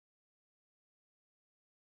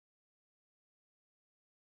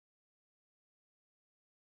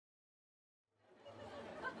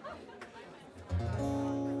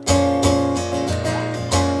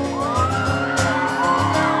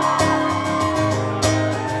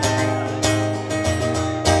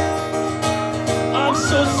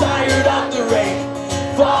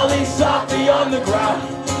on the ground,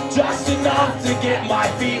 just enough to get my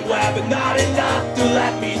feet wet, but not enough to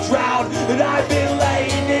let me drown. And I've been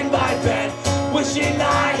laying in my bed, wishing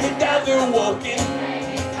I had never woken.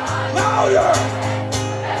 Louder!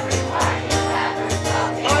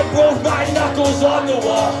 I broke my knuckles on the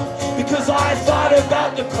wall because I thought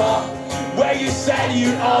about the call where you said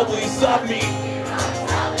you'd always love me.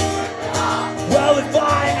 Well, if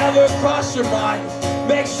I ever cross your mind,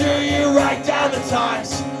 make sure you write down the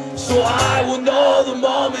times, so I will know the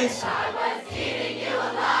moments I was keeping you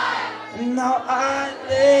alive. Now I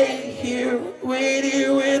lay here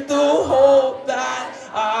waiting with the hope that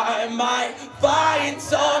I might find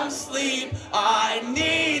some sleep. I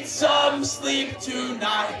need some sleep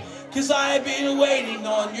tonight, 'cause I've been waiting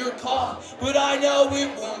on your call, but I know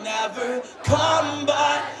it will never come.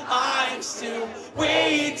 But I'm still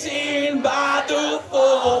waiting by the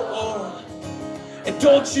phone. And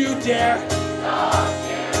don't you dare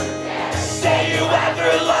say you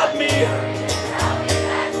ever loved me,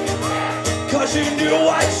 'cause you knew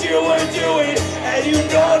what you were doing and you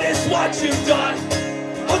noticed what you've done.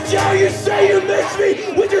 How dare you say you miss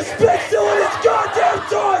me with your spit still in its goddamn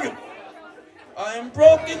tongue? I am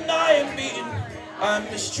broken, I am beaten, I'm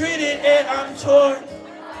mistreated and I'm torn.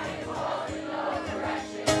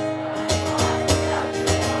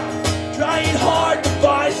 Trying hard to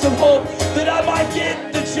find some hope that I might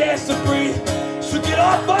get the chance to breathe. So get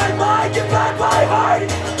off my mind, get back my heart.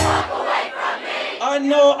 Walk away from me. I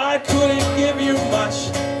know I couldn't give you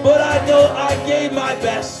much, but I know I gave my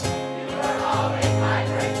best. You were always my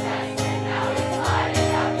princess, and now you're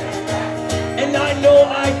sliding up your dress. And I know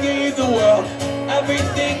I gave the world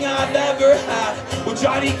everything I've ever had. Well,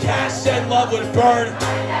 Johnny Cash said love would burn. I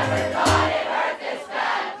never thought it hurt this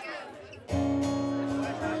bad.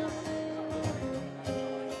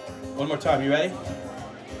 One more time, you ready?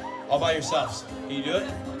 All by yourselves. Can you do it?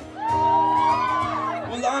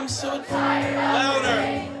 Well, I'm so tired. Louder.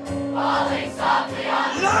 Falling softly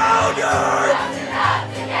on the louder. Just enough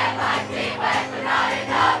to get my feet wet, but not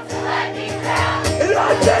enough to let me drown. And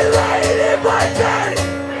I've been laying in my bed,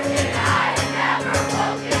 wishing I had never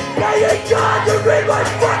woken. Begging God to rid my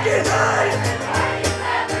fucking head.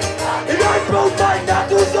 And I broke my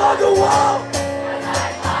knuckles on the wall, 'cause I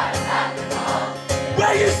thought about the call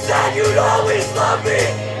where you said you'd always love me.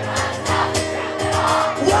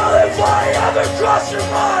 Well, if I ever cross your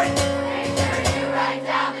mind, make sure you write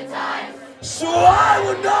down the times, so I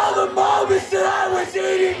would know the moments that I was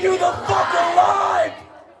eating you the fuck alive.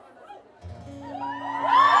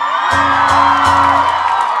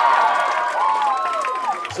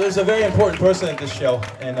 So there's a very important person at this show,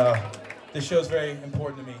 and this show is very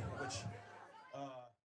important to me.